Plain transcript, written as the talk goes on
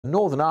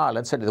Northern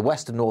Ireland, certainly the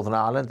western Northern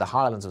Ireland, the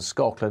Highlands of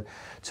Scotland.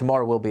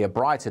 Tomorrow will be a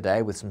brighter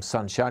day with some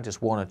sunshine,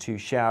 just one or two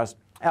showers.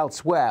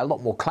 Elsewhere, a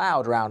lot more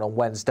cloud around on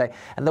Wednesday,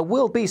 and there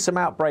will be some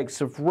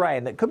outbreaks of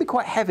rain that could be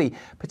quite heavy,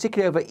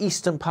 particularly over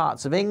eastern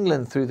parts of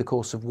England through the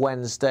course of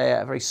Wednesday.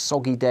 A very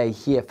soggy day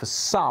here for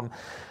some,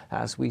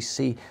 as we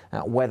see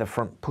that weather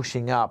front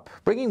pushing up,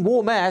 bringing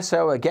warm air.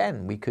 So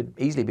again, we could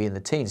easily be in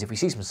the teens if we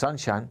see some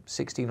sunshine,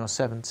 16 or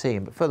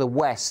 17. But further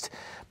west,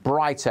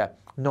 brighter.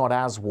 Not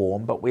as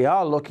warm, but we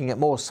are looking at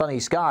more sunny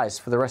skies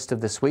for the rest of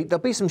this week.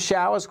 There'll be some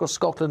showers across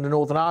Scotland and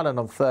Northern Ireland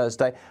on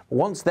Thursday. But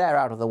once they're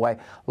out of the way,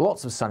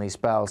 lots of sunny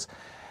spells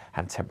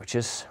and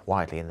temperatures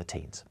widely in the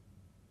teens.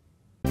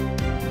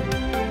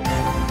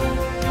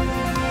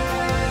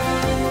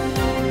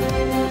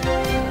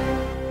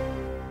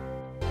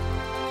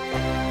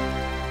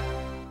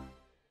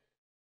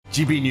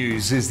 GB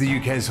News is the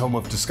UK's home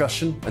of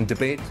discussion and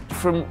debate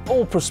from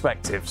all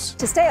perspectives.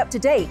 To stay up to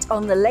date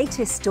on the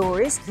latest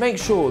stories, make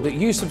sure that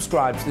you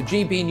subscribe to the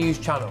GB News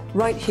channel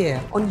right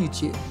here on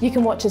YouTube. You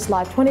can watch us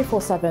live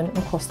 24/7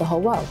 across the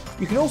whole world.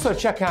 You can also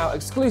check out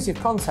exclusive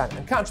content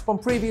and catch up on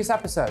previous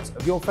episodes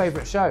of your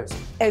favourite shows.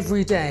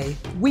 Every day,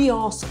 we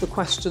ask the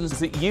questions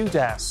that you'd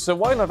ask, so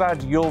why not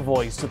add your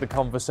voice to the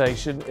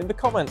conversation in the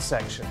comments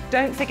section?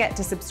 Don't forget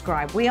to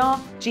subscribe. We are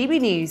GB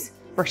News,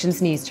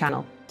 Britain's news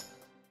channel.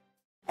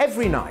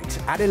 Every night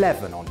at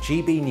 11 on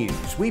GB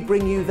News, we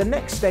bring you the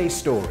next day's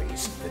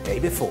stories the day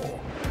before.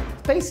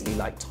 Basically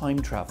like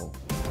time travel.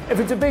 If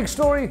it's a big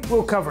story,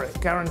 we'll cover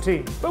it,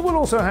 guaranteed. But we'll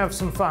also have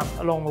some fun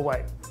along the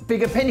way.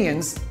 Big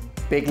opinions,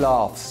 big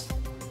laughs.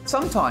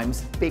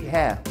 Sometimes big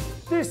hair.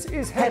 This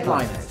is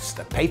Headliners,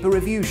 the paper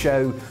review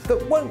show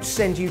that won't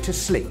send you to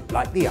sleep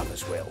like the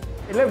others will.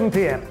 11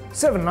 p.m,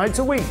 7 nights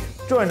a week.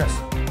 Join us.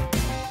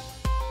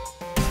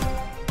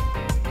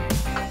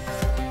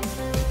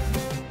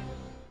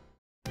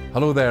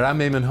 Hello there, I'm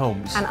Eamon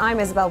Holmes. And I'm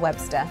Isabel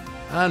Webster.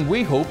 And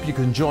we hope you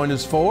can join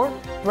us for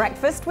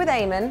Breakfast with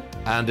Eamon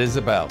and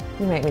Isabel.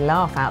 You make me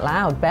laugh out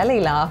loud, belly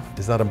laugh.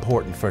 Is that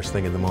important first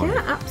thing in the morning?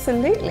 Yeah,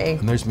 absolutely.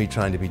 And there's me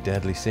trying to be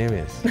deadly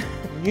serious.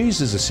 News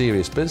is a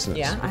serious business.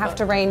 Yeah, I have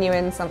to rein you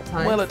in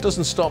sometimes. Well, it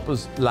doesn't stop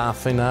us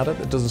laughing at it.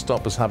 It doesn't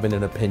stop us having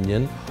an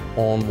opinion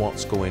on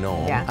what's going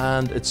on. Yeah.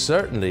 And it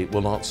certainly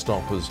will not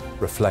stop us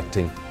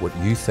reflecting what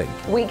you think.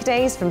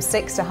 Weekdays from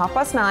 6 to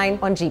 9:30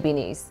 on GB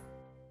News.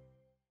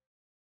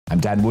 I'm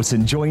Dan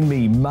Wootton. Join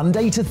me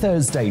Monday to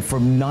Thursday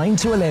from 9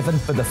 to 11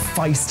 for the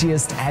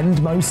feistiest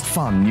and most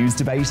fun news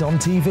debate on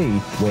TV,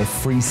 where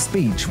free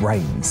speech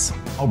reigns.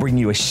 I'll bring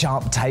you a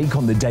sharp take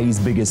on the day's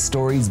biggest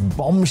stories,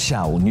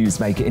 bombshell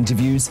newsmaker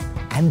interviews,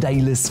 and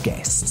A-list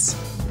guests.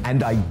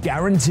 And I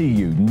guarantee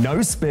you,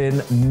 no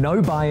spin, no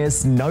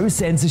bias, no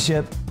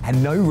censorship,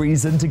 and no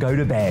reason to go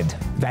to bed.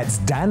 That's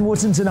Dan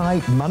Wootton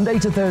tonight, Monday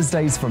to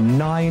Thursdays from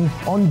 9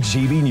 on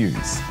GB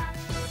News.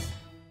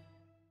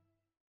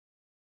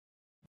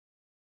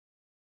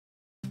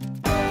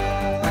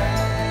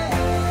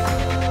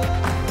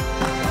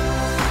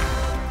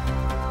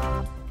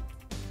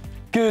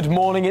 Good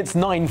morning, it's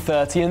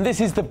 9:30 and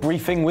this is The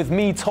Briefing with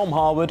me, Tom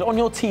Harwood, on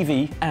your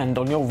TV and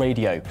on your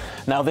radio.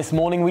 Now this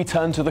morning we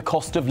turn to the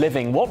cost of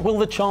living. What will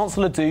the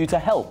Chancellor do to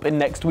help in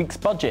next week's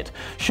budget?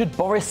 Should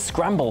Boris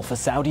scramble for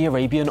Saudi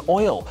Arabian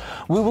oil?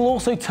 We will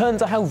also turn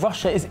to how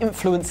Russia is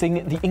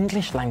influencing the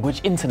English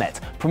language internet,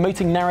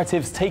 promoting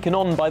narratives taken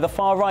on by the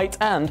far right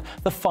and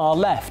the far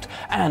left.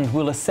 And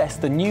we'll assess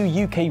the new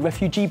UK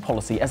refugee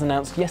policy as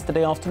announced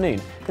yesterday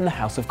afternoon in the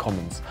House of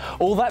Commons.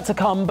 All that to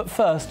come, but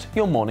first,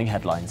 your morning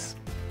headlines.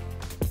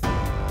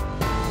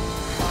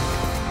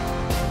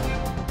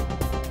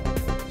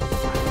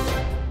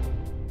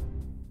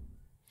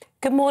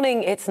 Good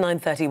morning, it's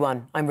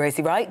 9:31. I'm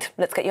Rosie Wright.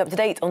 Let's get you up to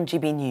date on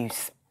GB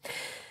News.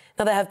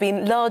 Now, there have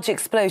been large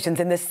explosions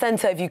in the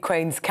centre of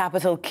Ukraine's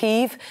capital,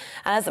 Kyiv,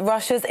 as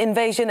Russia's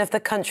invasion of the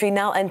country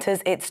now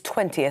enters its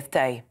 20th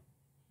day.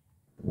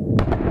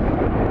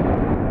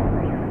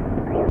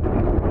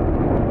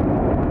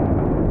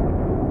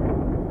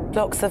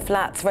 Blocks of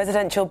flats,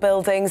 residential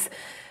buildings,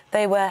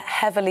 they were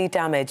heavily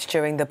damaged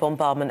during the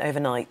bombardment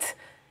overnight.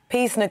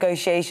 Peace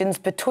negotiations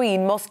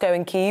between Moscow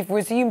and Kyiv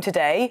resumed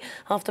today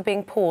after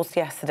being paused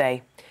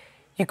yesterday.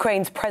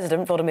 Ukraine's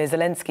President Volodymyr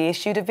Zelensky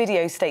issued a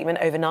video statement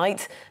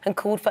overnight and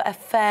called for a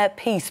fair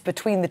peace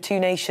between the two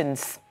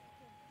nations.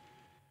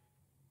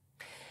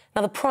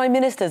 Now, the Prime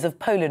Ministers of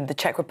Poland, the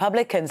Czech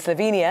Republic and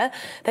Slovenia,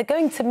 they're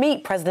going to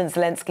meet President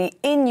Zelensky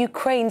in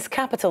Ukraine's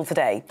capital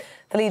today.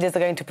 The leaders are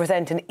going to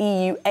present an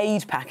EU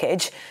aid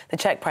package. The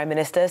Czech Prime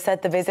Minister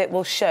said the visit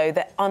will show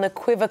the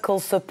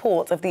unequivocal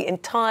support of the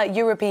entire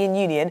European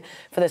Union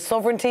for the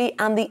sovereignty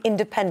and the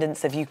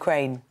independence of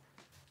Ukraine.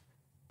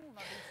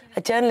 A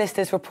journalist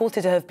is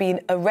reported to have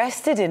been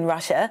arrested in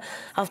Russia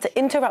after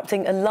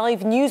interrupting a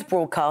live news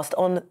broadcast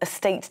on a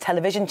state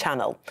television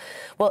channel.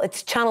 Well,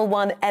 its Channel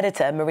 1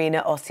 editor,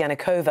 Marina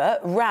Osyanikova,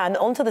 ran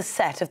onto the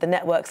set of the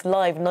network's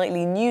live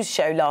nightly news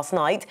show last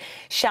night,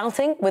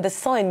 shouting with a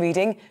sign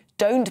reading,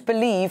 "Don't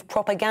believe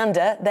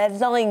propaganda, they're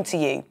lying to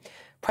you."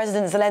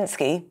 President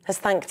Zelensky has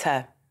thanked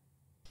her.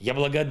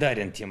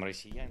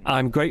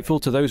 I'm grateful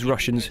to those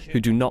Russians who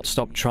do not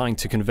stop trying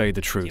to convey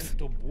the truth,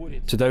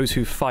 to those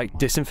who fight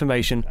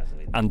disinformation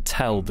and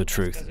tell the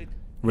truth,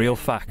 real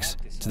facts,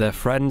 to their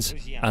friends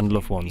and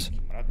loved ones,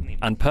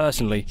 and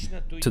personally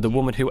to the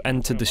woman who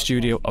entered the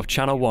studio of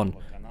Channel 1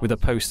 with a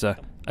poster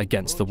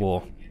against the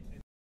war.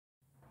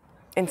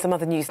 In some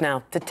other news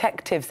now,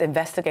 detectives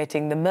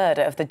investigating the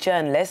murder of the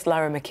journalist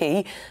Lara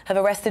McKee have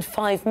arrested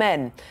 5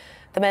 men.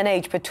 The men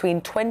aged between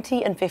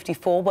 20 and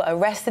 54 were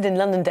arrested in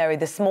Londonderry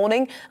this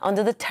morning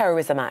under the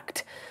Terrorism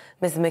Act.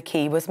 Ms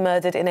McKee was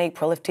murdered in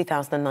April of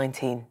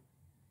 2019.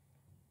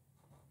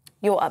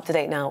 You're up to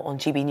date now on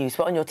GB News.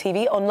 We're on your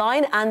TV,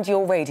 online and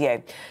your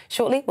radio.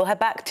 Shortly, we'll head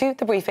back to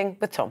the briefing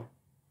with Tom.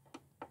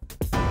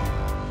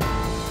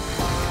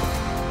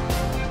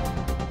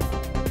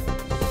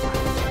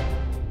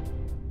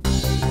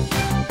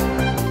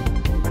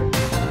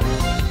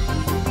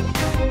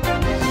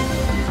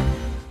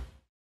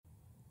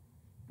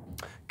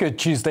 Good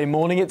Tuesday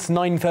morning, it's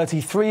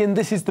 9:33 and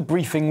this is the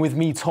briefing with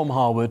me, Tom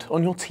Harwood,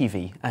 on your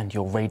TV and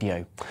your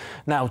radio.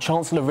 Now,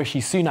 Chancellor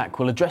Rishi Sunak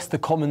will address the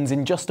Commons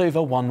in just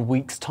over 1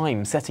 week's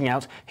time, setting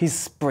out his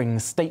spring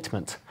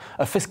statement,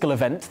 a fiscal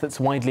event that's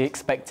widely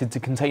expected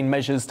to contain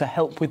measures to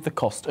help with the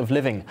cost of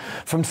living.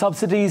 From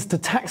subsidies to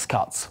tax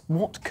cuts,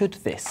 what could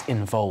this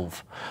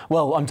involve?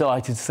 Well, I'm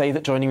delighted to say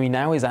that joining me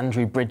now is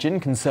Andrew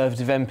Bridgen,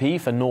 Conservative MP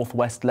for North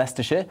West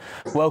Leicestershire.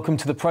 Welcome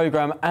to the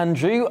programme,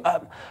 Andrew.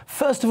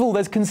 First of all,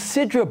 there's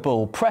considerable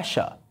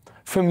pressure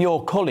from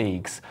your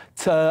colleagues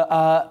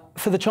for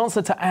the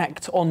Chancellor to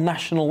act on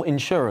national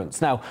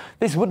insurance. Now,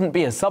 this wouldn't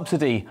be a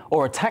subsidy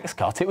or a tax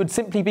cut. It would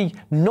simply be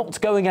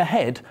not going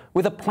ahead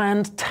with a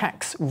planned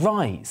tax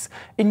rise.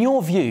 In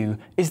your view,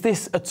 is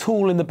this at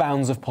all in the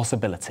bounds of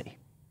possibility?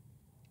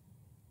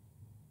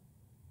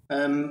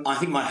 I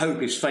think my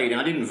hope is fading.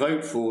 I didn't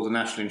vote for the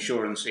national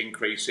insurance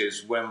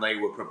increases when they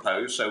were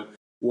proposed, so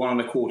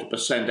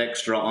 1.25%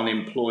 extra on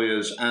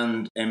employers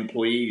and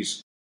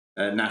employees'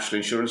 national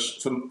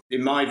insurance.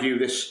 In my view,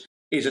 this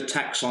is a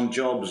tax on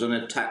jobs and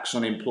a tax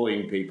on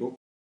employing people.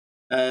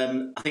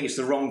 I think it's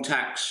the wrong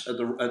tax at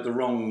the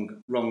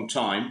wrong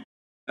time.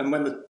 And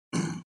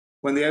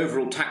when the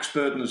overall tax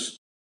burden is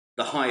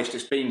the highest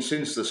it's been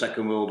since the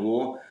Second World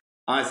War,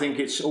 I think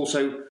it's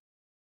also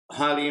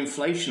highly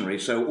inflationary.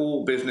 So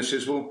all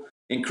businesses will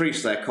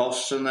increase their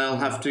costs and they'll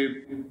have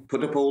to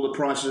put up all the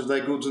prices of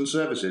their goods and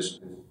services.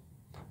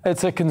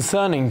 It's a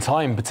concerning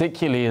time,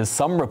 particularly as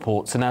some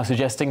reports are now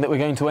suggesting that we're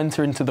going to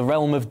enter into the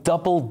realm of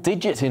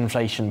double-digit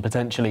inflation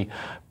potentially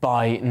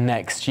by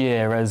next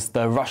year, as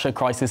the Russia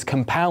crisis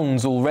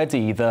compounds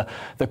already the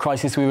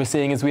crisis we were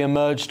seeing as we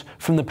emerged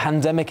from the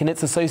pandemic and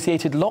its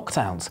associated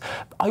lockdowns.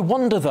 I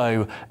wonder,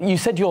 though, you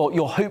said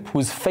your hope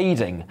was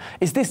fading.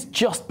 Is this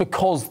just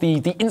because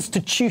the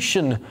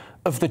institution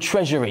of the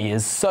Treasury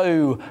is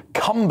so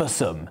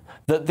cumbersome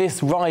that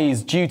this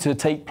rise due to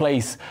take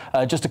place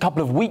just a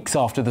couple of weeks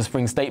after the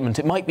spring statement,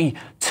 it might be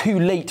too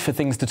late for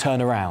things to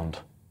turn around?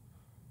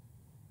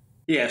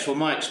 Yes, well,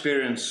 my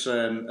experience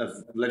of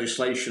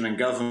legislation and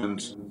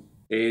government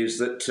is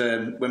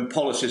that when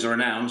policies are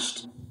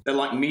announced, they're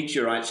like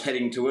meteorites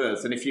heading to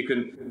Earth. And if you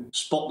can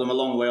spot them a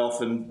long way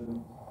off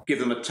and give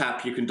them a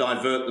tap, you can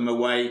divert them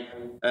away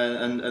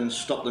and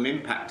stop them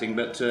impacting.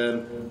 But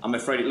I'm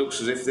afraid it looks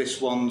as if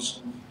this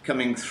one's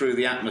coming through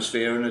the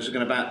atmosphere and is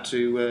about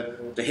to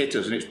hit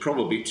us. And it's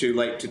probably too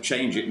late to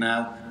change it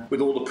now, with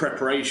all the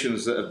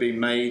preparations that have been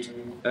made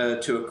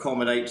to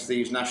accommodate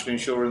these national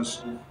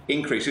insurance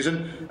increases.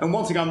 And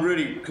one thing I'm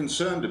really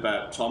concerned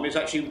about, Tom, is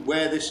actually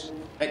where this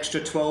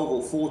extra 12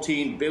 or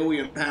 14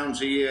 billion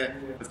pounds a year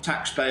of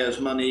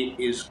taxpayers' money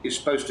is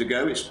supposed to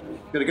go. It's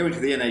going to go into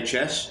the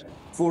NHS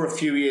for a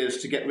few years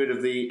to get rid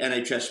of the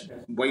NHS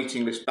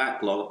waiting list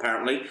backlog,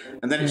 apparently,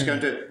 and then it's going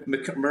to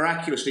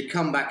miraculously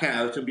come back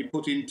out and be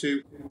put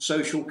into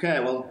social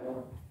care.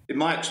 Well, in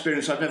my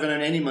experience, I've never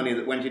known any money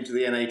that went into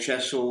the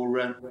NHS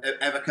or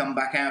ever come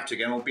back out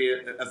again or be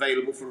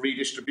available for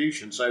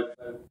redistribution. So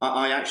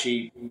I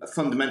actually am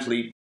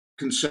fundamentally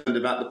concerned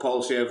about the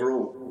policy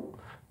overall.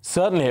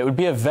 Certainly, it would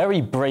be a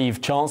very brave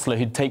Chancellor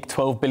who'd take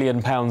 £12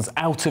 billion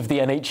out of the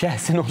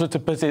NHS in order to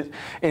put it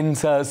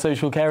into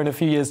social care in a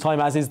few years' time,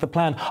 as is the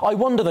plan. I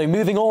wonder, though,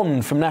 moving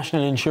on from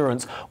national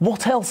insurance,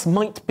 what else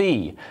might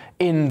be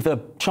in the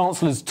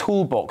Chancellor's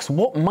toolbox?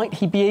 What might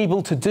he be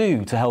able to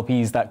do to help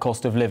ease that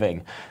cost of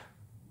living?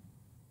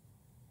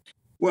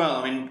 Well,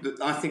 I mean,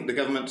 I think the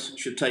government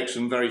should take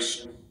some very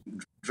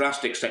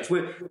drastic steps.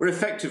 We're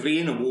effectively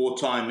in a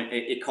wartime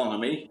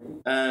economy,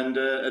 and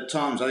at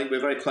times I think we're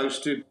very close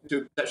to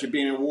actually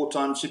being in a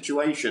wartime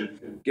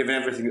situation, given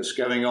everything that's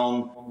going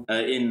on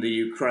in the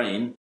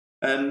Ukraine.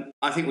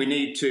 I think we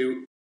need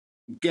to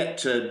get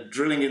to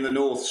drilling in the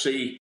North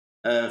Sea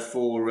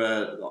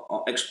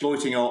for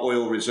exploiting our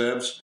oil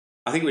reserves.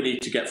 I think we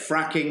need to get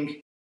fracking.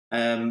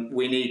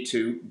 We need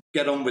to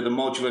get on with the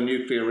modular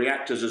nuclear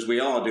reactors as we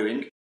are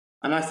doing.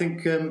 And I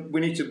think we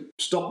need to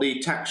stop the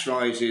tax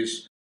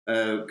rises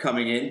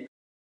coming in,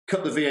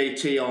 cut the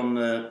VAT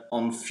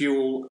on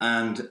fuel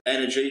and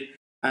energy,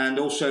 and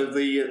also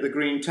the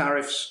green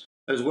tariffs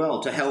as well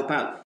to help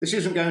out. This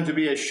isn't going to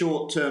be a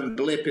short-term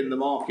blip in the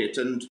market,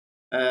 and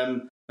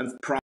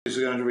prices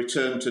are going to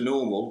return to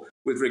normal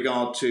with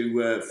regard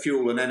to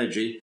fuel and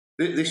energy.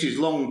 This is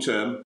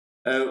long-term.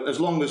 As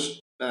long as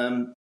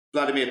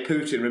Vladimir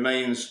Putin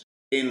remains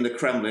in the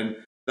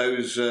Kremlin,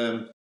 those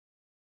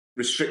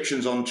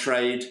restrictions on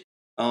trade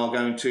are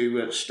going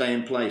to stay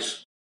in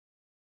place.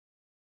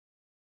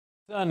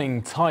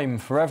 Concerning time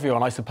for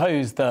everyone. I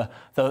suppose the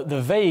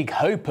vague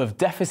hope of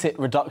deficit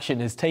reduction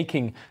is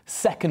taking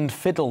second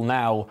fiddle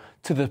now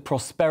to the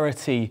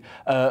prosperity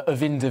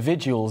of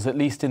individuals, at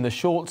least in the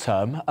short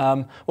term.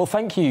 Well,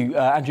 thank you,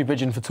 Andrew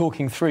Bridgen, for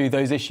talking through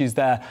those issues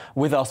there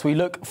with us. We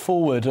look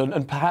forward,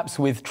 and perhaps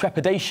with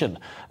trepidation,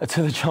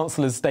 to the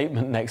Chancellor's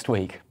statement next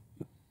week.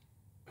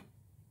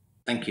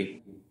 Thank you.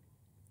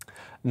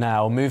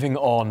 Now, moving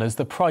on, as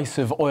the price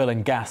of oil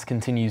and gas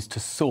continues to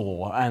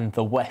soar and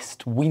the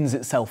West weans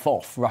itself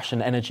off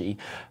Russian energy,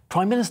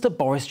 Prime Minister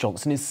Boris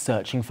Johnson is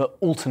searching for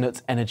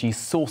alternate energy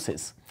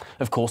sources.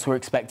 Of course, we're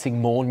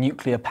expecting more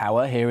nuclear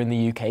power here in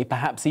the UK,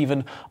 perhaps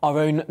even our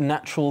own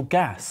natural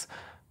gas.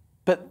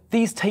 But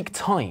these take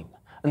time,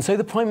 and so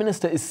the Prime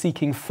Minister is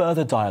seeking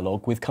further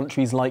dialogue with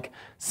countries like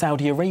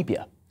Saudi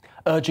Arabia,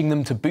 urging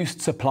them to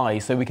boost supply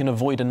so we can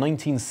avoid a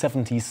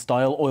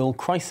 1970s-style oil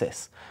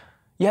crisis.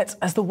 Yet,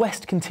 as the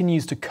West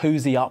continues to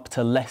cosy up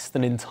to less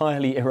than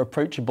entirely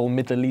irreproachable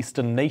Middle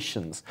Eastern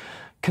nations,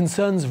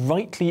 concerns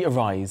rightly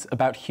arise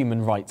about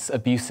human rights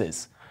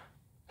abuses.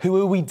 Who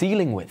are we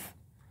dealing with?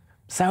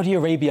 Saudi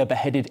Arabia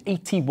beheaded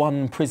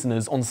 81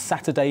 prisoners on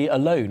Saturday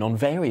alone on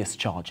various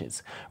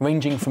charges,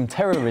 ranging from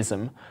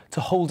terrorism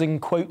to holding,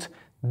 quote,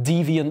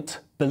 deviant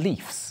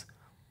beliefs.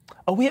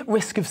 Are we at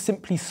risk of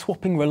simply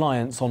swapping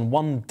reliance on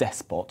one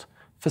despot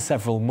for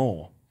several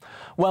more?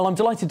 Well, I'm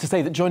delighted to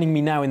say that joining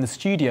me now in the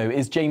studio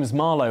is James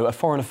Marlowe, a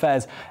foreign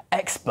affairs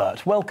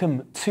expert.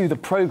 Welcome to the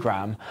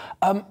programme.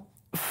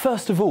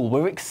 First of all,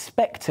 we're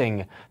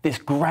expecting this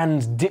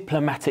grand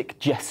diplomatic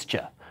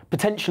gesture,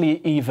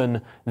 potentially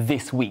even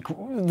this week.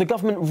 The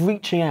government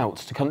reaching out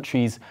to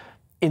countries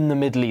in the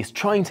Middle East,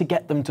 trying to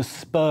get them to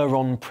spur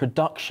on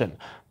production.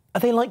 Are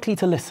they likely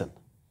to listen?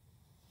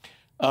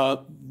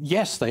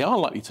 Yes, they are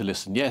likely to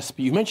listen, yes.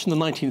 But you mentioned the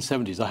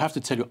 1970s. I have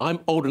to tell you, I'm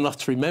old enough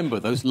to remember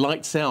those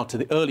lights out to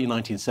the early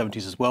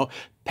 1970s as well.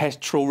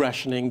 Petrol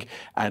rationing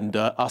and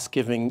us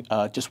giving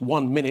just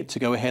 1 minute to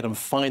go ahead and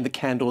find the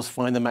candles,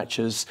 find the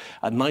matches.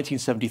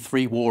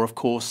 1973 war, of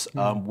course,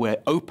 where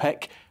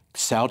OPEC,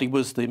 Saudi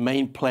was the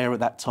main player at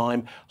that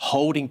time,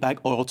 holding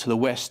back oil to the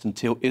West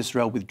until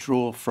Israel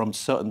withdrew from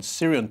certain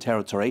Syrian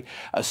territory.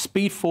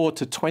 Speed forward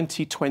to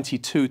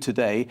 2022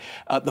 today.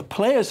 The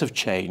players have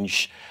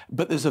changed,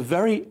 but there's a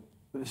very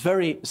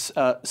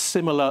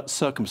similar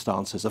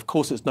circumstances. Of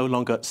course, it's no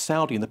longer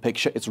Saudi in the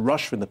picture, it's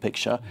Russia in the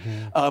picture.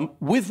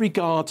 With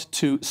regard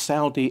to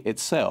Saudi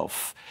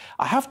itself,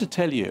 I have to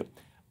tell you,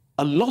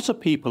 a lot of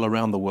people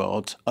around the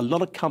world, a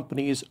lot of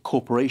companies,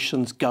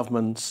 corporations,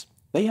 governments,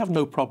 they have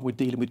no problem with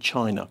dealing with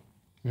China.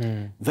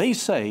 They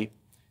say,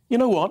 you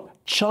know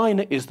what,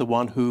 China is the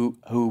one who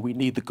we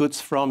need the goods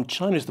from.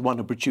 China is the one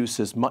who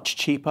produces much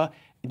cheaper.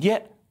 And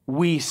yet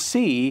we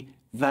see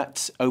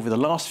that over the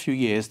last few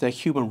years, their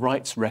human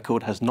rights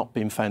record has not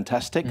been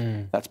fantastic.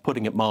 That's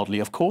putting it mildly,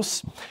 of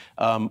course.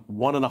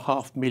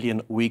 1.5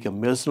 million Uyghur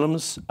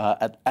Muslims,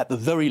 at the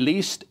very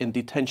least, in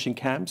detention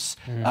camps.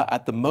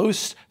 At the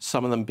most,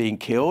 some of them being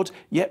killed.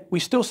 Yet we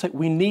still say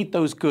we need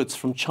those goods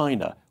from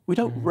China. We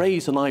don't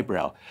raise an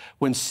eyebrow.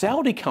 When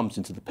Saudi comes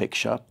into the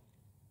picture,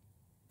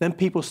 then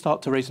people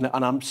start to raise an eyebrow.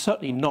 And I'm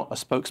certainly not a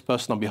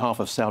spokesperson on behalf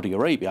of Saudi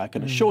Arabia, I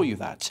can assure you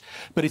that.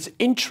 But it's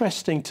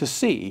interesting to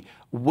see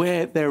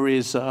where there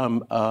is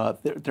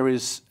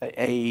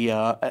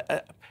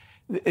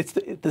it's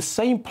the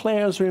same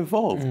players are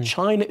involved.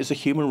 China is a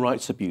human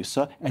rights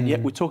abuser, and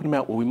yet we're talking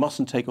about, well, we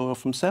mustn't take oil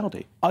from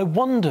Saudi. I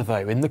wonder,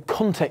 though, in the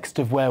context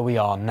of where we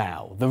are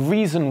now, the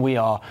reason we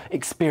are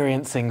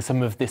experiencing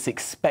some of this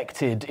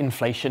expected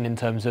inflation in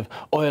terms of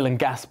oil and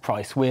gas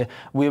price, we're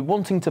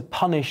wanting to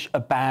punish a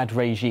bad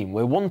regime.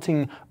 We're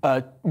wanting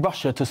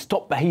Russia to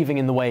stop behaving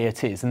in the way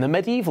it is, in the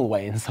medieval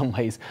way, in some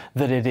ways,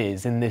 that it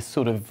is, in this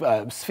sort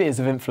of spheres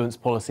of influence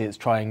policy it's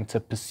trying to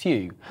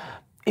pursue.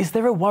 Is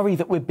there a worry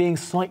that we're being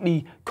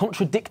slightly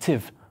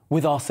contradictive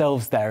with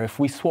ourselves there if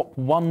we swap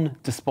one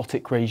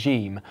despotic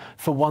regime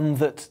for one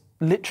that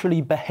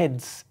literally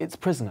beheads its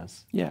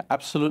prisoners? Yeah,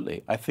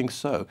 absolutely. I think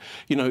so.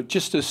 You know,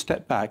 just to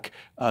step back,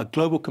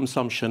 global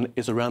consumption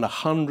is around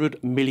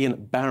 100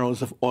 million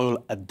barrels of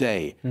oil a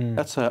day.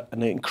 That's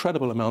an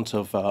incredible amount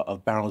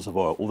of barrels of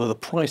oil, although the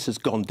price has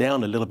gone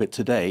down a little bit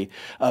today,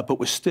 but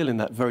we're still in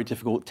that very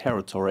difficult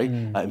territory.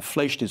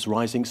 Inflation is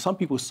rising. Some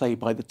people say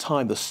by the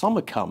time the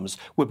summer comes,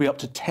 we'll be up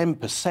to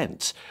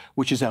 10%,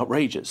 which is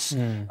outrageous.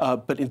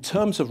 But in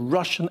terms of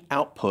Russian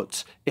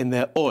output in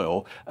their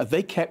oil,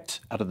 they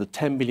kept, out of the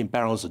 10 million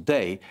barrels a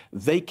day.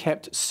 They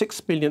kept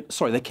 6 million,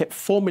 sorry, they kept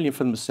 4 million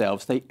for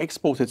themselves. They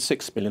exported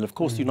 6 million. Of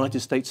course, the United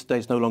States today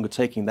is no longer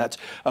taking that.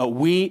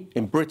 We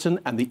in Britain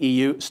and the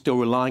EU still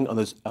relying on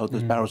those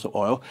barrels of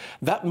oil.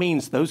 That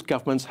means those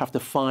governments have to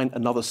find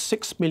another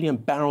 6 million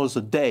barrels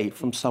a day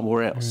from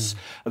somewhere else.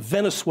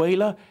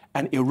 Venezuela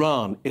and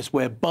Iran is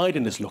where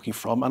Biden is looking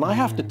from. And I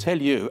have to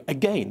tell you,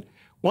 again,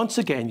 once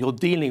again, you're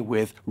dealing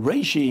with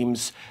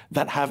regimes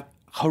that have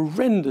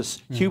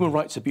horrendous human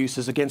rights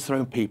abuses against their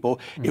own people.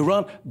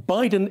 Iran,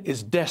 Biden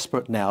is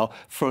desperate now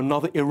for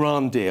another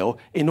Iran deal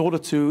in order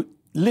to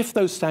lift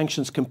those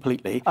sanctions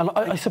completely. And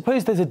I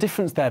suppose there's a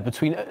difference there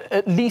between,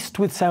 at least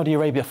with Saudi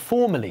Arabia,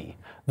 formally,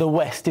 the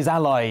West is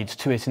allied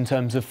to it in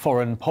terms of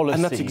foreign policy.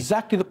 And that's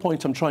exactly the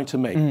point I'm trying to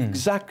make.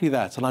 Exactly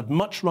that. And I'd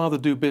much rather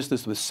do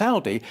business with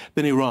Saudi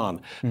than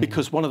Iran,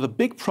 because one of the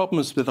big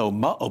problems that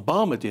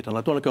Obama did, and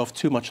I don't want to go off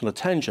too much on a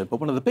tangent, but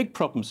one of the big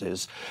problems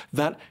is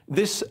that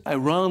this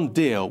Iran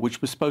deal,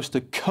 which was supposed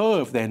to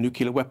curb their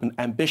nuclear weapon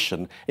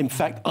ambition, in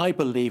fact, I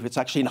believe it's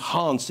actually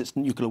enhanced its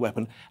nuclear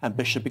weapon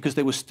ambition, because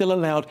they were still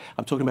allowed,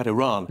 I'm talking about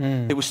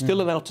Iran, they were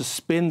still allowed to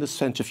spin the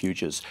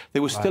centrifuges. They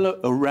were still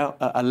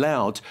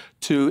allowed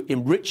to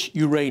enrich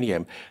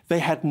uranium. They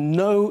had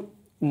no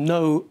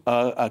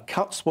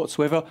cuts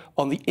whatsoever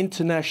on the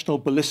international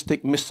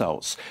ballistic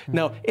missiles.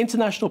 Now,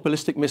 international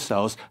ballistic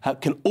missiles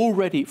can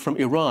already, from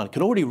Iran,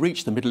 can already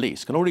reach the Middle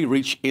East, can already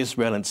reach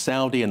Israel and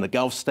Saudi and the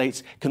Gulf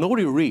states, can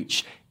already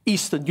reach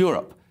Eastern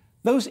Europe.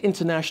 Those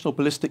international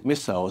ballistic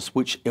missiles,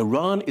 which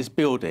Iran is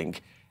building,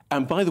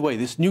 and by the way,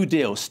 this new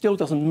deal still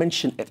doesn't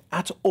mention it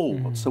at all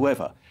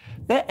whatsoever.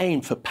 They're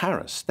aimed for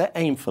Paris, they're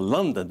aimed for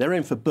London, they're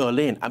aimed for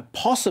Berlin, and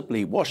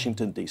possibly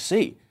Washington,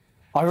 D.C.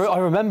 I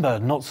remember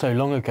not so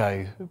long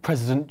ago,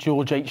 President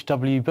George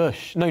H.W.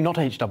 Bush, no, not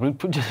H.W.,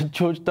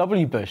 George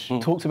W. Bush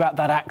talked about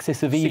that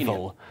axis of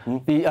evil,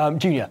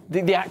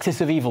 the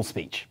axis of evil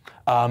speech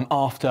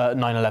after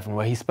 9/11,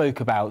 where he spoke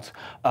about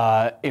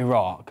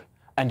Iraq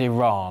and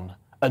Iran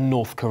and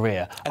North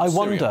Korea. And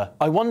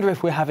I wonder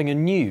if we're having a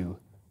new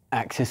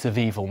axis of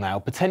evil now.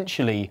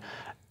 Potentially,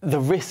 the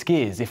risk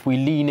is if we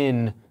lean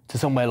in to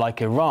somewhere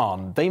like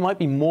Iran, they might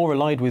be more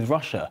allied with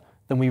Russia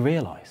than we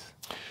realise.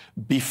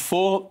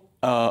 Before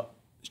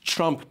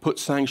Trump put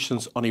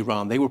sanctions on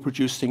Iran, they were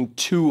producing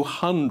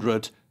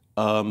 200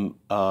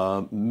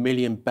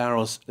 million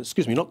barrels,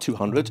 excuse me, not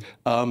 200,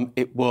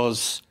 it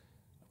was,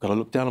 I've got to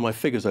look down on my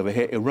figures over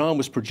here, Iran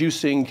was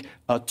producing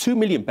 2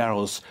 million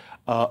barrels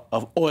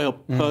of oil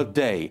per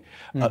day.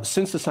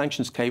 Since the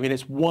sanctions came in,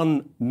 it's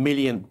 1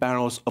 million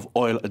barrels of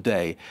oil a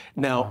day.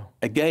 Now,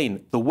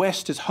 again, the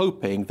West is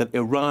hoping that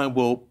Iran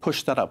will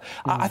push that up.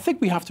 I think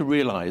we have to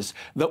realise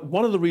that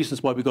one of the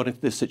reasons why we got into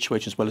this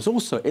situation as well is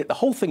also, the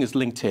whole thing is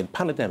linked in,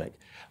 pandemic.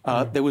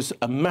 There was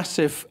a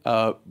massive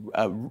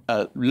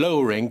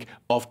lowering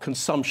of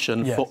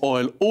consumption for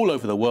oil all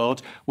over the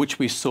world, which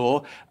we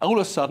saw. All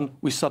of a sudden,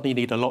 we suddenly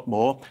need a lot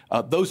more.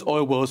 Those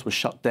oil wells were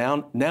shut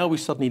down. Now we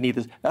suddenly need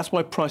it. That's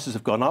why prices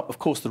have gone up. Of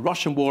course, the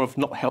Russian war have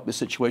not helped the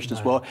situation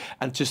as well.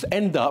 And just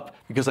end up,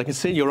 because I can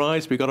see in your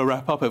eyes, we've got to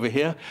wrap up over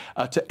here,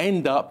 to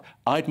end up,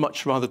 I'd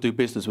much rather do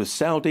business with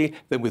Saudi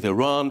than with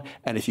Iran.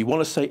 And if you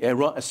want to say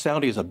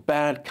Saudi is a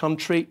bad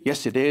country,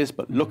 yes, it is.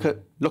 But look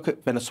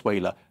at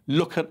Venezuela.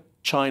 Look at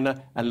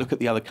China, and look at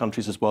the other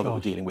countries as well that we're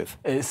dealing with.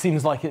 It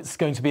seems like it's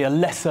going to be a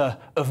lesser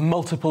of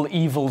multiple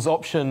evils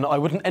option. I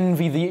wouldn't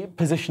envy the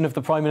position of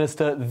the Prime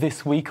Minister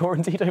this week, or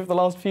indeed over the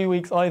last few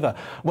weeks either.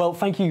 Well,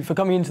 thank you for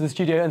coming into the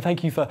studio, and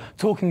thank you for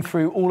talking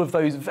through all of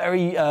those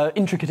very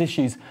intricate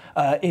issues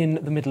in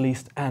the Middle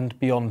East and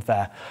beyond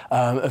there.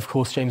 Of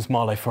course, James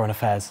Marlowe, Foreign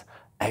Affairs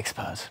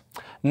expert.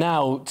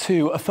 Now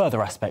to a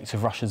further aspect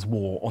of Russia's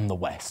war on the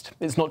West.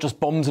 It's not just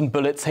bombs and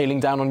bullets hailing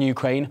down on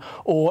Ukraine,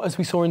 or, as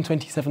we saw in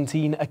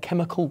 2017, a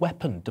chemical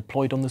weapon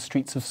deployed on the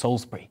streets of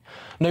Salisbury.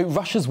 No,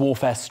 Russia's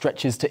warfare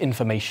stretches to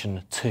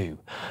information too.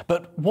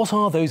 But what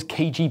are those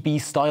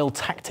KGB-style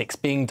tactics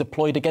being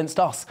deployed against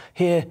us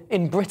here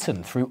in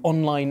Britain through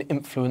online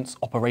influence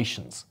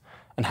operations?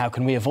 And how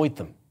can we avoid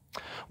them?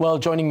 Well,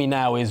 joining me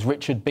now is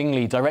Richard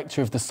Bingley,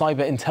 Director of the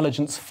Cyber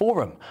Intelligence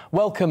Forum.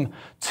 Welcome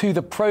to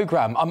the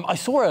programme. I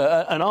saw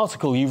an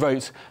article you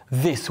wrote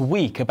this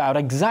week about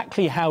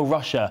exactly how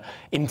Russia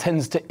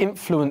intends to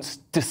influence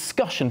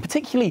discussion,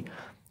 particularly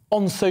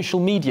on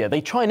social media.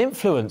 They try and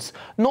influence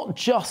not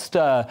just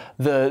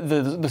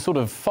the sort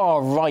of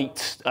far-right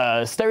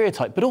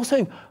stereotype, but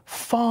also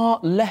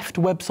far-left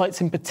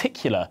websites in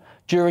particular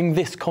during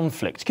this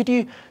conflict. Could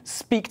you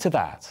speak to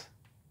that?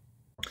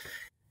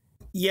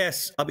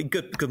 Yes, I mean,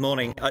 good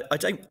morning. I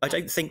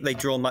don't think they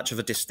draw much of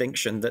a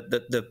distinction.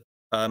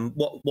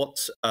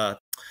 What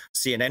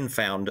CNN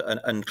found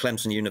and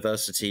Clemson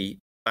University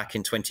back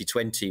in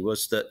 2020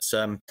 was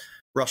that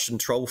Russian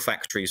troll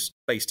factories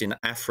based in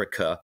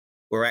Africa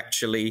were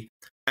actually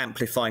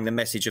amplifying the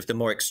message of the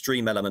more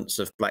extreme elements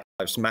of Black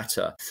Lives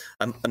Matter,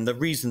 and the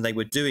reason they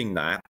were doing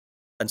that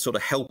and sort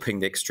of helping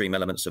the extreme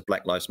elements of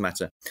Black Lives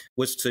Matter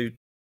was to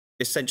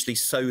essentially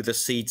sow the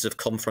seeds of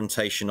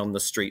confrontation on the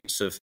streets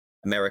of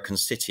American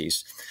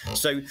cities.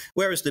 So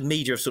whereas the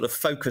media have sort of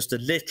focused a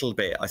little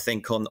bit, I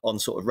think, on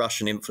sort of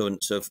Russian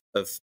influence of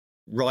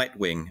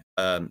right-wing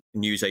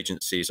news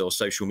agencies or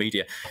social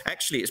media,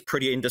 actually it's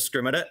pretty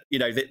indiscriminate. You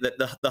know,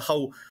 the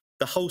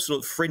whole sort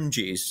of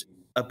fringes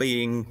are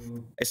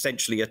being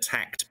essentially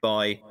attacked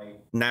by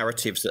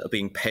narratives that are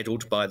being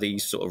peddled by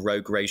these sort of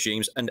rogue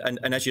regimes. And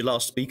as your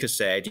last speaker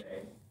said,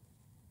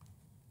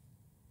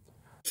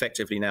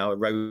 effectively now a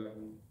rogue.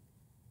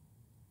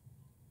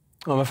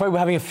 I'm afraid we're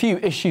having a few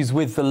issues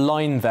with the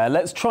line there.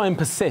 Let's try and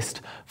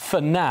persist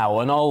for now,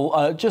 and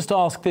I'll just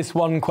ask this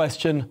one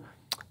question.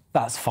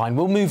 That's fine.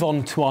 We'll move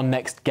on to our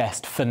next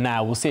guest for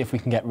now. We'll see if we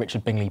can get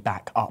Richard Bingley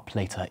back up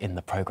later in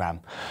the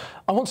programme.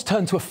 I want to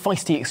turn to a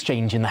feisty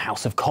exchange in the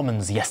House of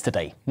Commons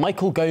yesterday.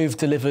 Michael Gove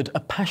delivered a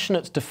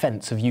passionate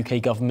defence of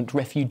UK government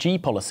refugee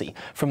policy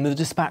from the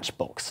dispatch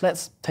box.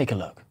 Let's take a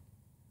look.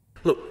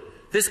 Look,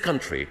 this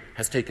country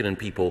has taken in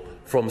people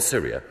from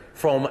Syria,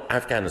 from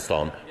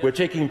Afghanistan. We're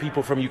taking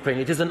people from Ukraine.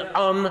 It is an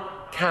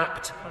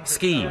uncapped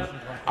scheme.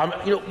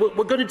 You know,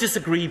 we're going to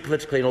disagree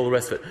politically and all the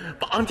rest of it,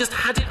 but I'm just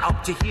had it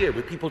up to here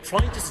with people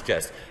trying to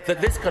suggest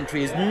that this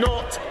country is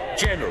not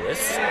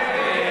generous.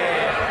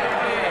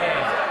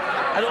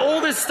 And all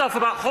this stuff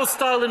about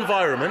hostile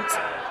environment,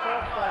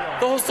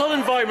 the hostile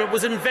environment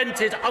was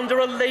invented under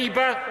a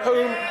Labour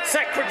Home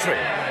Secretary.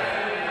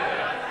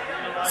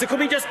 So can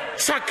we just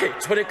chuck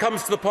it when it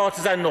comes to the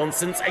partisan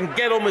nonsense and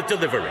get on with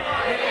delivery?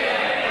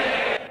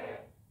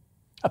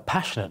 A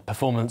passionate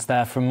performance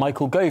there from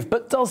Michael Gove,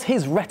 but does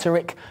his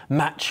rhetoric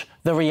match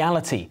the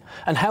reality?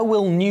 And how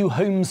will new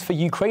homes for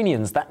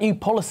Ukrainians, that new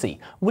policy,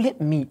 will it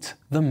meet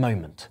the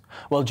moment?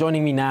 Well,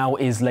 joining me now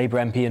is Labour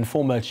MP and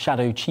former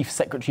Shadow Chief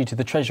Secretary to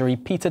the Treasury,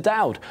 Peter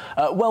Dowd.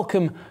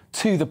 Welcome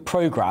to the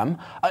programme.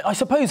 I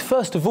suppose,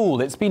 first of all,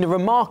 it's been a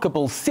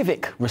remarkable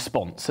civic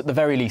response, at the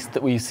very least,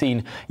 that we've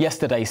seen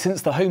yesterday.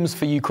 Since the Homes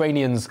for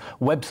Ukrainians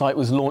website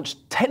was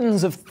launched,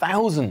 tens of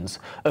thousands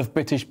of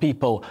British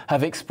people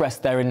have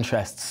expressed their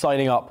interest,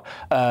 signing up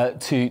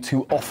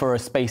to offer a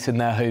space in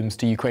their homes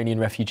to Ukrainian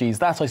refugees.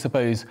 That, I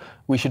suppose,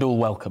 we should all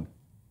welcome.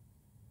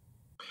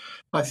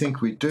 I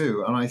think we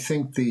do, and I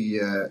think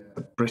the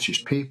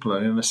British people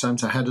are, in a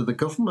sense, ahead of the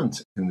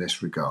government in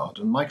this regard.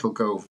 And Michael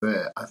Gove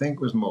there, I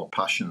think, was more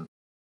passion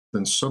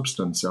than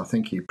substance. I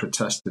think he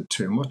protested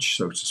too much,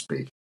 so to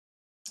speak.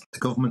 The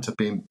government have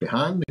been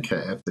behind the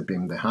curve, they've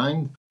been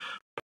behind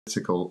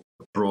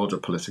broader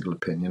political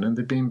opinion, and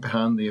they've been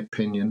behind the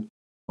opinion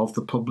of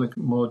the public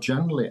more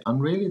generally.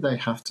 And really, they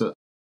have to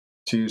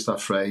use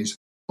that phrase,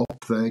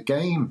 up their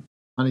game.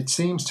 And it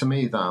seems to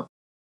me that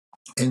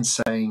in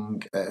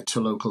saying to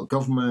local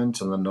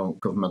government and the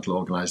non-governmental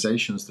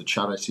organisations, the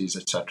charities,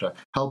 etc.,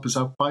 help us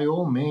out by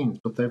all means,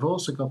 but they've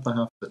also got to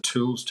have the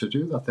tools to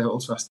do that. There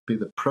also has to be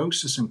the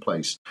process in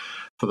place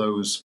for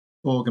those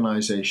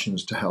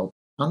organisations to help,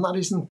 and that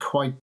isn't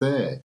quite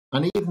there.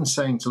 And even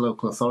saying to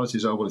local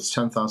authorities, oh, well, it's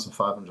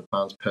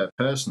 £10,500 per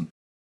person,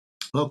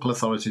 local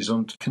authorities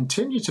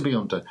continue to be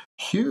under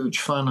huge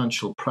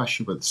financial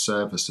pressure with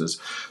services.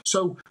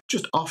 So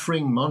just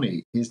offering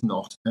money is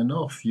not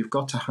enough. You've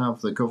got to have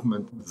the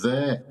government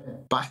there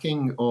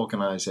backing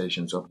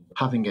organisations up,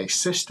 having a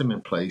system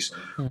in place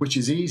which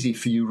is easy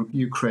for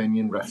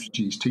Ukrainian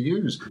refugees to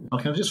use. Now,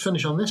 can I just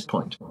finish on this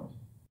point?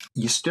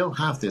 You still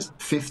have this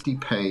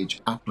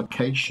 50-page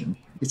application.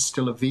 It's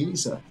still a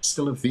visa,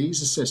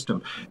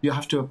 system. You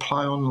have to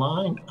apply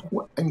online.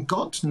 In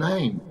God's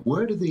name,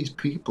 where are these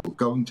people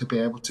going to be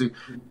able to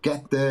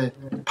get their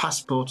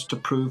passports to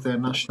prove their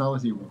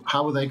nationality?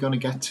 How are they going to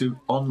get to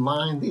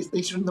online?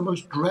 These are in the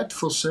most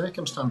dreadful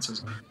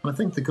circumstances. And I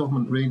think the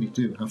government really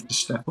do have to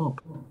step up.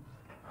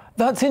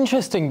 That's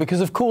interesting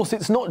because, of course,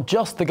 it's not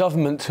just the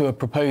government who are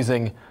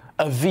proposing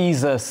a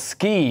visa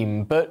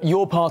scheme, but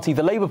your party,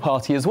 the Labour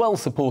Party, as well,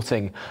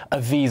 supporting a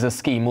visa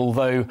scheme,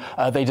 although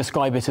they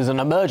describe it as an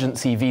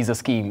emergency visa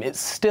scheme. It's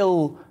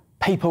still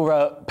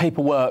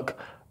paperwork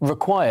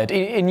required.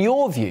 In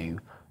your view,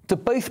 do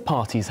both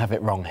parties have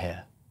it wrong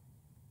here?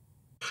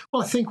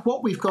 Well, I think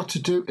what we've got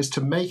to do is to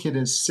make it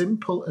as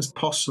simple as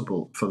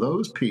possible for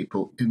those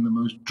people in the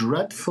most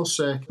dreadful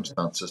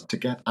circumstances to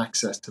get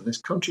access to this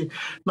country.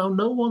 Now,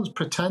 no one's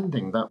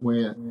pretending that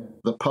we're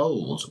the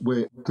Poles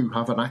who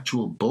have an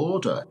actual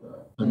border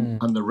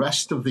and the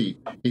rest of the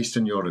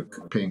Eastern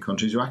European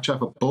countries who actually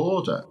have a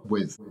border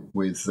with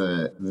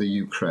the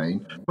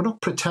Ukraine. We're not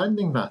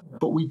pretending that,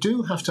 but we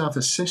do have to have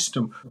a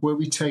system where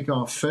we take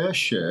our fair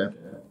share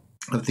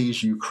of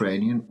these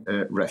Ukrainian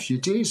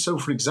refugees. So,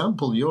 for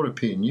example, the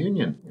European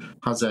Union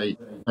has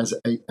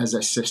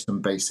a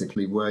system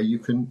basically where you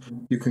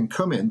can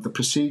come in. The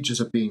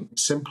procedures are being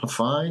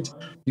simplified.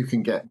 You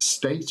can get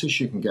status.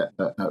 You can get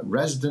a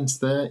residence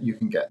there. You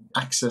can get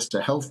access to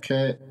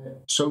healthcare,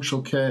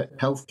 social care,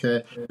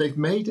 healthcare. They've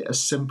made it as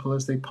simple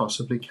as they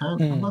possibly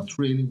can, and that's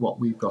really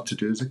what we've got to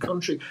do as a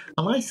country.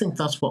 And I think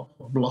that's what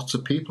lots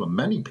of people, and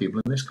many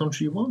people in this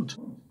country, want.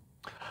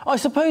 I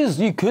suppose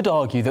you could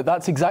argue that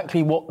that's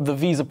exactly what the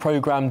visa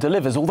programme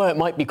delivers, although it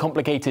might be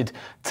complicated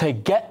to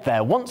get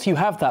there. Once you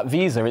have that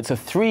visa, it's a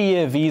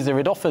 3-year visa.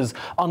 It offers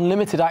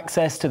unlimited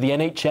access to the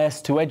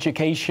NHS, to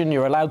education.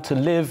 You're allowed to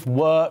live,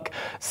 work,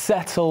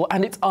 settle,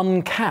 and it's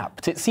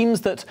uncapped. It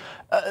seems that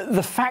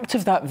the fact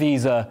of that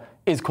visa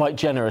is quite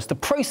generous. The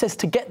process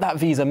to get that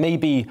visa may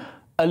be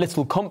a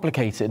little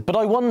complicated, but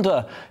I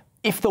wonder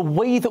if the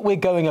way that we're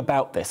going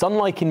about this,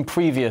 unlike in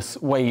previous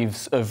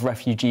waves of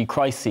refugee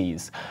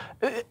crises,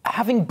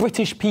 having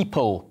British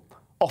people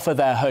offer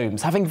their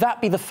homes, having that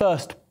be the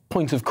first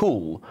point of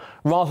call,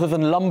 rather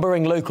than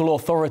lumbering local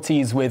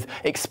authorities with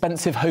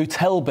expensive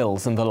hotel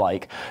bills and the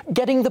like,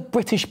 getting the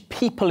British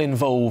people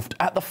involved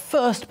at the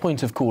first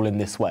point of call in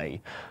this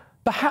way,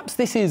 perhaps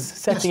this is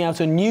setting out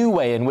a new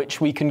way in which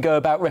we can go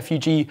about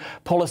refugee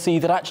policy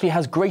that actually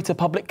has greater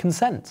public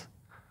consent.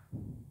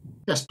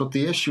 Yes, but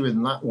the issue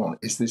in that one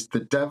is this: the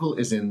devil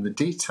is in the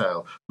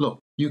detail. Look,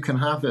 you can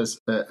have as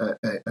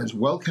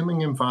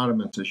welcoming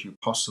environment as you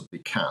possibly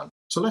can.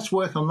 So let's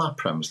work on that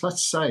premise.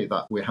 Let's say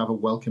that we have a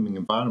welcoming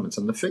environment,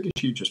 and the figures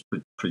you just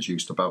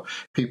produced about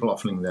people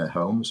offering their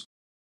homes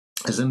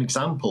is an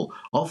example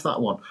of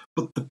that one.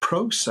 But the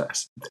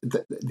process,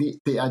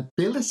 the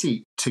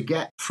ability to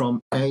get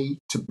from A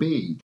to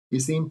B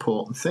is the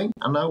important thing.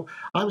 And now,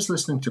 I was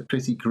listening to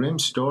pretty grim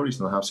stories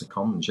in the House of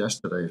Commons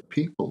yesterday of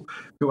people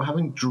who were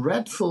having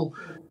dreadful,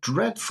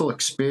 dreadful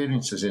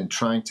experiences in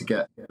trying to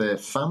get their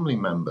family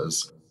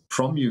members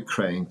from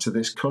Ukraine to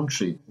this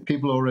country.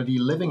 People already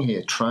living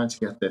here trying to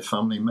get their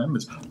family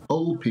members,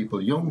 old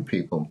people, young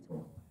people,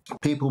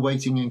 people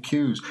waiting in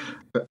queues,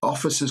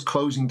 offices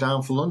closing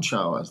down for lunch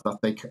hours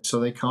so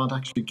they can't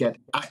actually get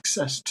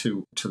access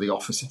to the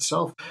office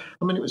itself.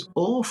 I mean, it was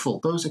awful,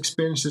 those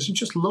experiences. And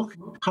just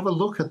have a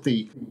look at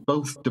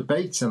both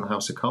debates in the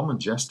House of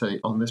Commons yesterday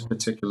on this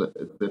particular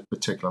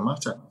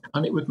matter,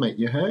 and it would make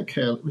your hair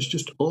curl. It was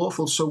just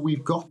awful. So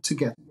we've got to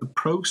get the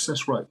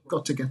process right. We've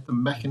got to get the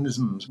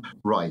mechanisms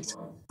right.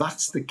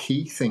 That's the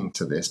key thing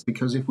to this,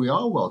 because if we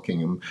are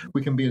welcoming them,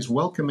 we can be as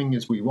welcoming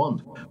as we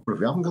want. But if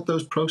we haven't got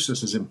those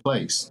processes in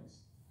place,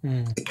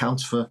 it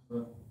counts for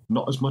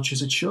not as much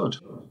as it should.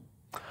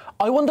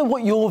 I wonder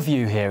what your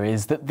view here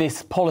is, that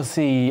this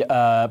policy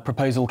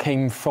proposal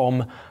came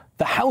from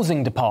the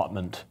Housing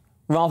Department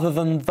rather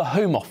than the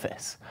Home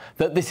Office,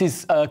 that this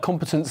is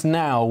competence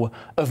now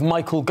of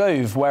Michael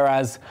Gove,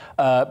 whereas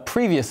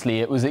previously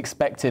it was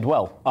expected,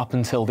 well, up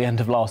until the end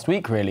of last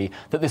week really,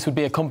 that this would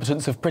be a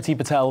competence of Priti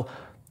Patel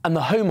and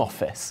the Home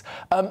Office.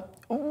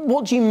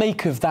 What do you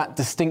make of that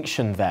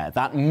distinction there,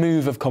 that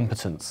move of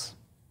competence?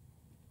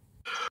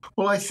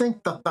 Well, I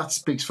think that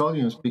speaks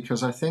volumes,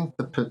 because I think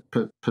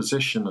the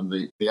position and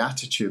the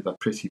attitude that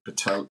Priti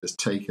Patel has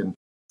taken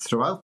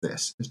throughout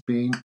this has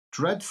been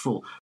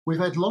dreadful. We've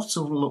had lots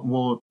of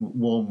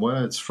warm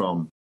words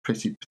from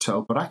Priti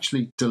Patel, but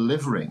actually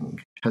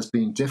delivering has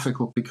been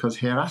difficult, because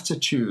her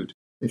attitude,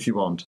 if you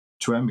want,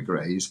 to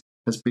emigres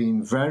has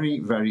been very,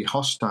 very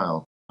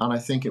hostile. And I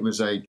think it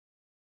was a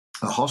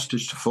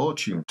hostage to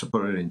fortune to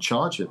put her in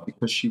charge of it,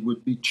 because she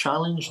would be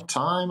challenged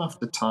time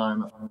after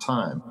time after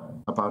time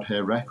about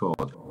her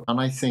record.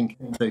 And I think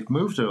they've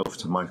moved her over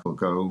to Michael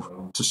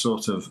Gove to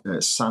sort of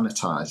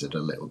sanitise it a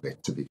little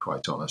bit, to be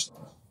quite honest.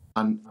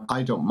 And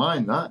I don't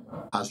mind that,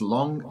 as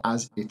long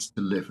as it's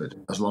delivered,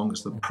 as long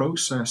as the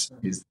process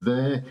is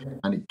there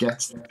and it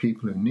gets the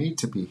people who need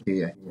to be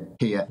here.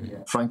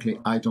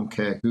 Frankly, I don't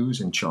care who's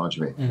in charge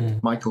of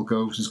it. Michael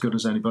Gove's as good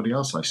as anybody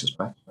else, I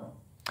suspect.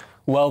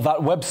 Well, that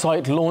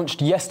website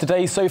launched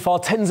yesterday. So far,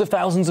 tens of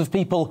thousands of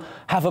people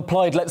have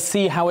applied. Let's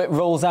see how it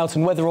rolls out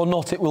and whether or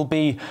not it will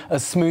be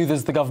as smooth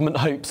as the government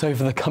hopes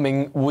over the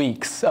coming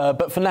weeks.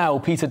 But for now,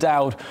 Peter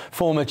Dowd,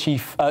 former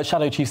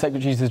Shadow Chief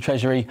Secretary to the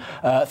Treasury,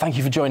 thank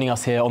you for joining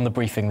us here on The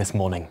Briefing this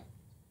morning.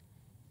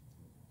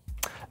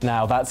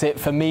 Now, that's it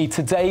for me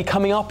today.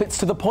 Coming up, it's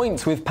To The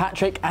Point with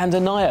Patrick and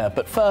Anaya.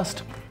 But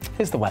first,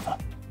 here's the weather.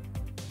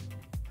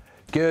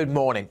 Good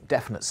morning.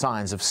 Definite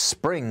signs of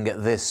spring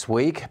this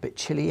week. A bit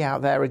chilly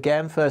out there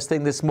again first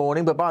thing this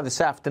morning, but by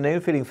this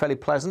afternoon feeling fairly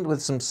pleasant with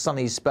some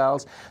sunny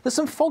spells. There's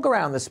some fog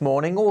around this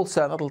morning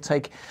also. That'll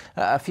take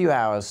a few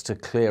hours to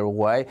clear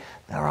away.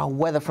 There are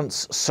weather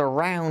fronts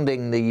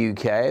surrounding the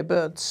UK,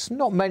 but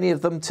not many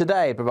of them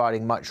today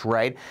providing much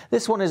rain.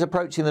 This one is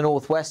approaching the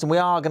northwest, and we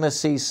are going to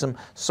see some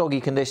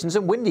soggy conditions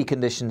and windy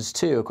conditions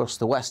too across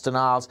the Western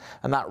Isles,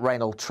 and that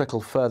rain will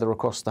trickle further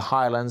across the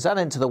Highlands and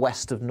into the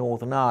west of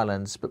Northern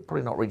Ireland, but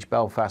probably not reach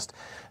Belfast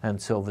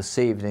until this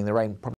evening. The rain probably